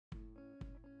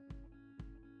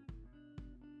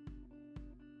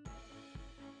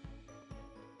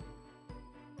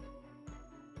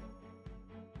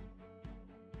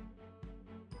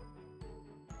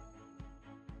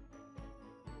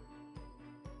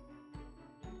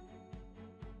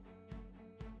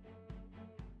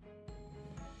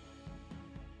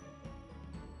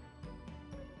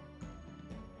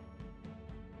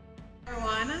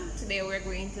Today we're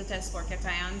going to test for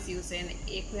cations using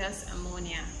aqueous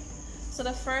ammonia. So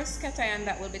the first cation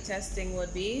that we'll be testing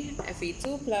would be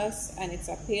Fe2+, and it's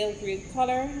a pale green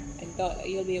color, and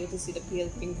you'll be able to see the pale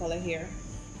green color here.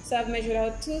 So I've measured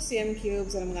out 2 cm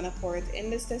cubes, and I'm going to pour it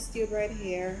in this test tube right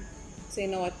here so you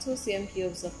know what 2 cm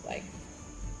cubes look like.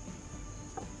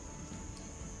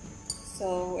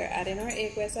 So we're adding our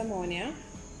aqueous ammonia,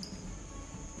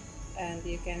 and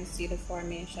you can see the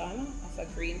formation of a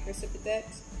green precipitate.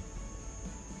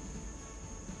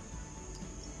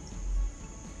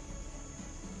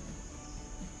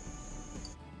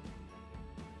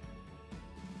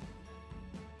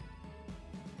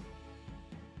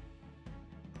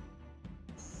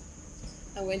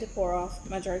 I'm going to pour off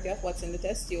majority of what's in the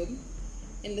test tube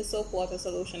in the soap water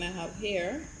solution I have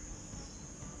here,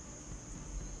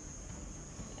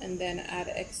 and then add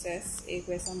excess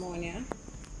aqueous ammonia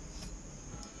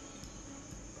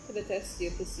to the test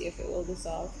tube to see if it will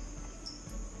dissolve.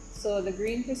 So the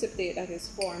green precipitate that is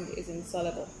formed is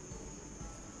insoluble.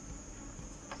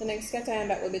 The next cation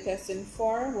that we'll be testing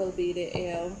for will be the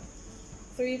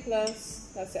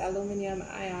Al3+, that's the aluminum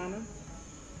ion.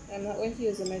 I'm not going to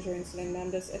use a measuring cylinder,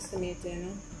 I'm just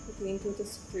estimating between 2 to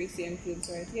 3 cm cubes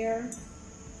right here.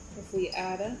 If we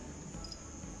add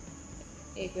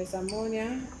aqueous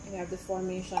ammonia, we have the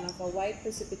formation of a white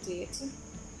precipitate.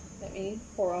 Let me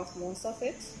pour off most of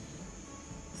it,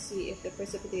 see if the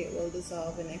precipitate will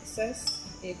dissolve in excess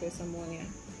aqueous ammonia.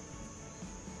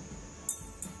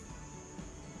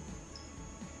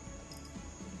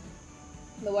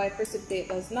 The white precipitate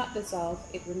does not dissolve,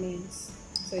 it remains,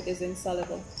 so it is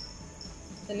insoluble.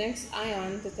 The next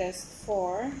ion to test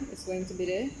for is going to be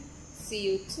the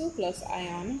Cu2+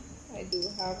 ion. I do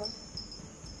have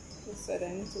the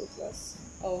sodium 2+.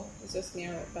 Oh, it's just me,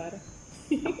 I wrote bad.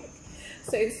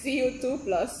 So it's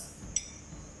Cu2+,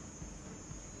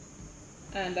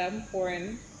 and I'm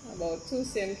pouring about 2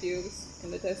 cm cubes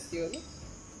in the test tube.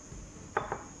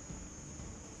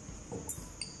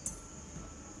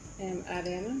 I'm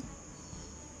adding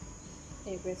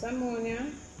aqueous ammonia,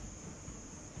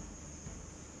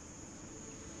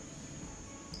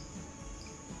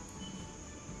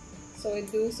 so we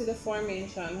do see the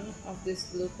formation of this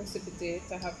blue precipitate.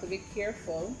 I have to be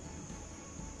careful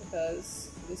because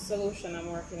the solution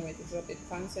I'm working with is a bit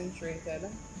concentrated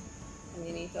and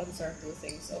you need to observe two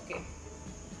things. Okay,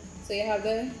 so you have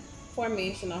the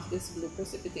formation of this blue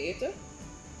precipitate,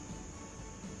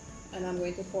 and I'm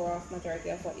going to pour off majority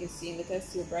of what you see in the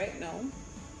test tube right now,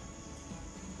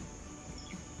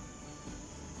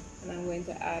 and I'm going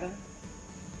to add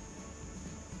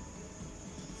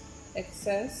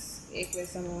excess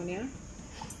aqueous ammonia.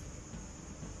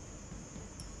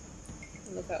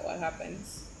 Look at what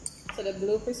happens. So the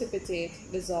blue precipitate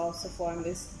dissolves to form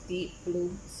this deep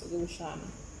blue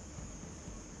solution.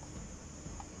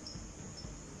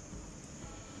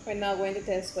 We're now going to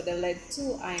test for the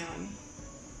lead-2 ion.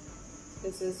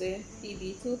 This is a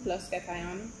Pb2+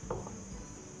 cation.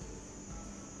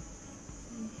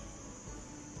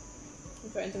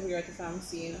 I'm trying to figure out if I'm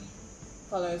seeing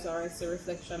colors or it's a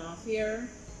reflection off here.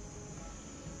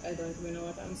 I don't even know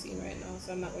what I'm seeing right now,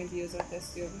 so I'm not going to use a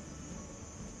test tube.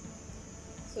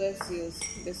 So let's use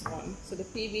this one. So the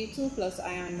Pb2+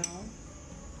 ion now.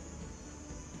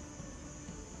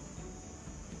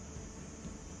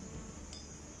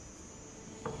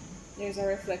 There's a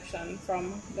reflection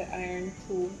from the iron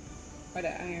 2 or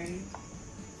the iron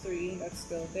 3 that's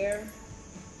still there.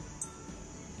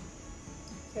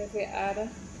 So if we add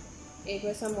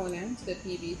aqueous ammonia to the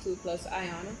Pb2+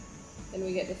 ion, then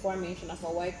we get the formation of a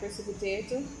white precipitate.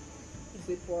 If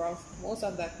we pour off most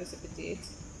of that precipitate,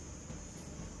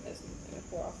 let's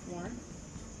pour off more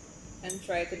and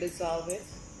try to dissolve it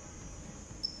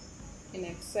in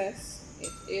excess,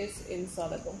 it is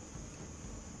insoluble.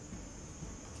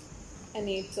 I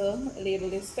need to label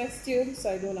this test tube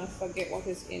so I do not forget what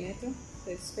is in it.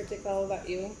 So it's critical that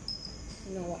you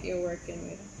know what you're working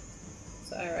with.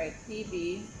 So I write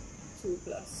Pb2+.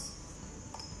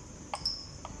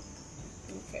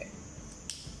 Okay.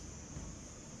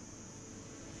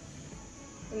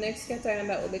 The next cation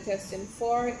that we'll be testing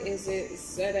for is a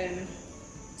Zn2+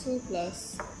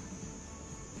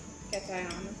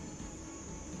 cation.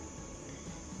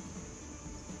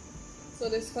 So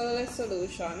this colorless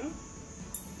solution,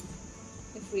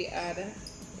 if we add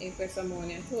aqueous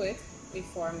ammonia to it, we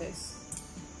form this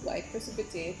white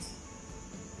precipitate.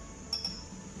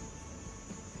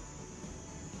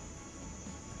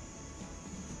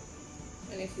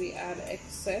 And if we add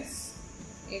excess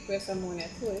aqueous ammonia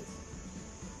to it,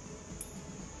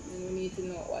 then we need to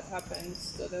know what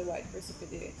happens to the white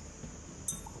precipitate.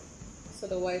 So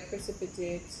the white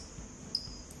precipitate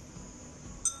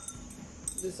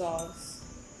dissolves.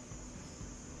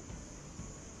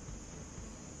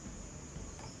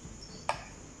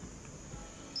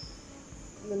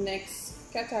 The next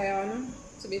cation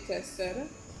to be tested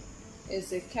is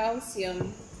the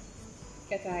calcium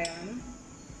cation,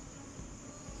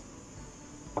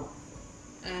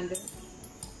 and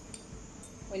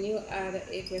when you add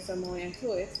aqueous ammonia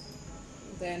to it,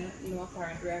 then no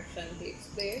apparent reaction takes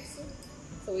place,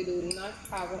 so we do not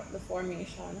have the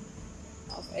formation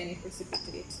of any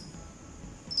precipitate.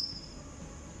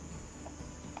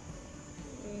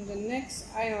 And the next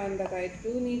ion that I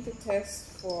do need to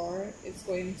test for is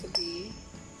going to be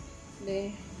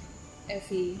the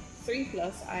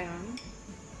Fe3+ ion.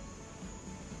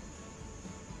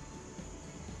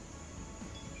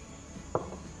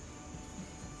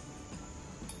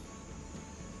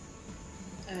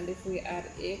 And if we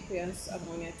add aqueous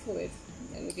ammonia to it,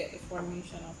 then we get the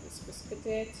formation of this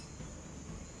precipitate.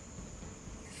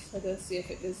 Let us see if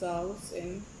it dissolves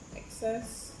in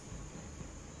excess.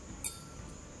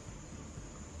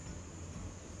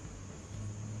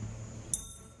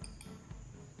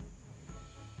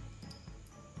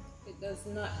 It does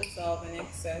not dissolve in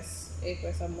excess,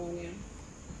 aqueous ammonia.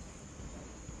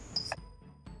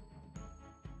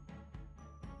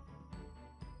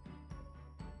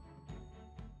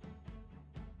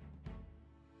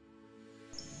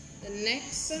 The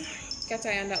next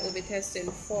cation that we'll be testing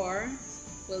for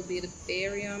will be the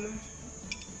barium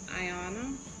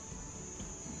ion.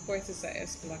 Of course, it's a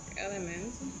S block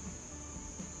element.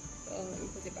 So let me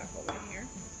put it back over here.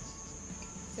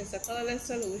 So it's a colorless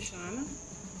solution,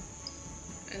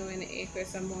 and when the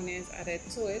aqueous ammonia is added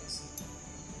to it,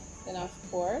 then of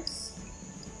course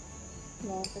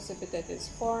no precipitate is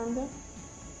formed. Let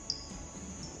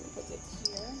me put it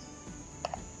here.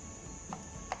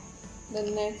 The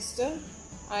next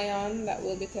ion that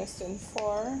we'll be testing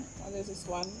for, there's this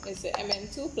one, is the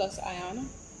Mn2+ ion.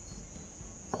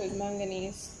 So it's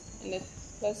manganese in the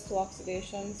 +2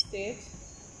 oxidation state.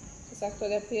 It's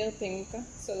actually a pale pink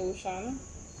solution.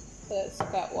 So let's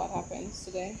look at what happens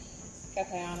to the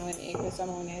cation when aqueous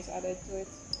ammonia is added to it.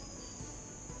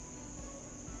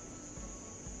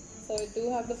 So we do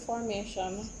have the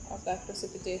formation of that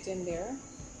precipitate in there.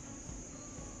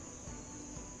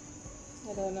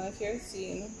 I don't know if you're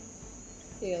seeing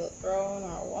pale brown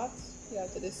or what, you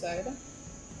have to decide.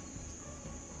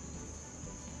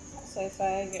 So if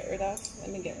I get rid of, let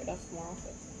me get rid of more of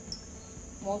it.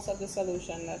 Most of the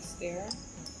solution that's there.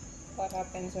 What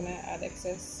happens when I add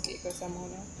excess aqueous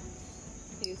ammonia?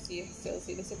 You still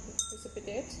see the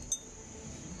precipitate?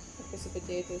 The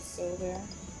precipitate is still there.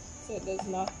 So it does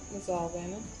not dissolve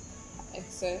in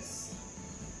excess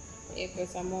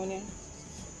aqueous ammonia.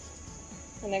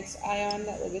 The next ion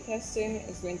that we'll be testing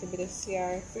is going to be the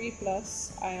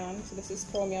Cr3+ ion. So this is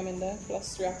chromium in the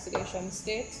 +3 oxidation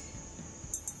state.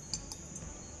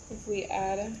 If we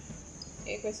add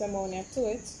aqueous ammonia to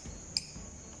it,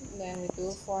 then we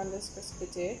do form this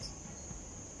precipitate.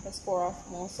 Let's pour off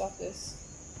most of this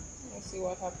and see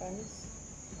what happens.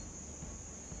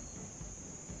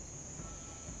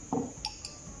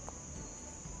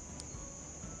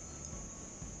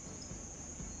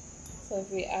 So if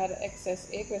we add excess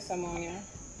aqueous ammonia,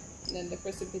 then the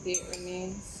precipitate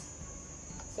remains,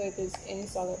 so it is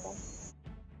insoluble.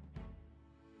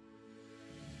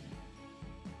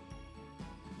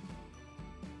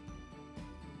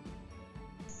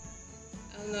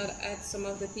 I'll now add some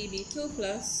of the Pb2+,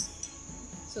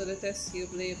 so the test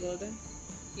tube labeled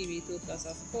Pb2+,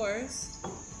 of course,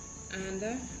 and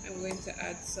I'm going to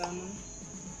add some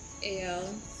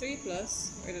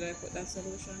Al3+. Where did I put that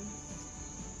solution?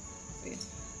 Wait.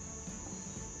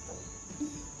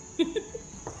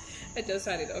 I just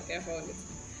had it. Okay, I found it.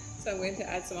 So I'm going to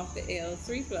add some of the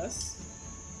Al3+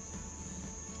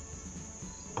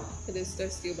 to this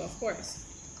test tube, of course.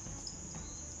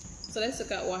 So let's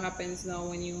look at what happens now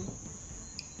when you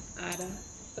add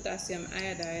potassium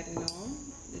iodide. Now,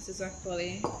 this is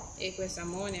actually aqueous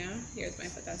ammonia. Here's my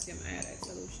potassium iodide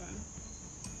solution.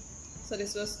 So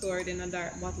this was stored in a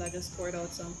dark bottle. I just poured out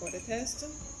some for the test.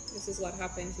 This is what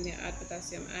happens when you add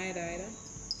potassium iodide.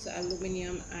 So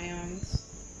aluminum ions.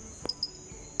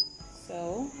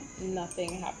 So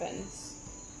nothing happens.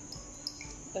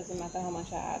 Doesn't matter how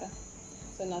much I add.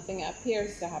 So nothing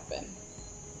appears to happen.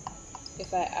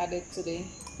 If I add it to the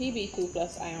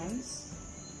Pb2+ ions,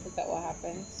 look at what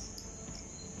happens.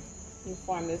 You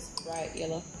form this bright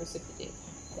yellow precipitate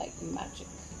like magic.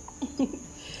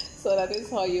 So that is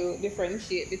how you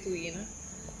differentiate between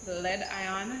the lead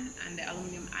ion and the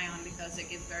aluminum ion, because they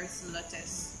give very similar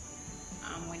tests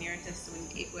when you're testing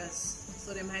aqueous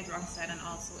sodium hydroxide and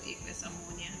also aqueous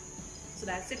ammonia. So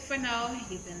that's it for now.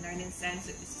 You've been learning science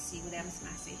with Mrs. C. Williams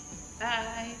Massey.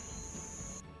 Bye.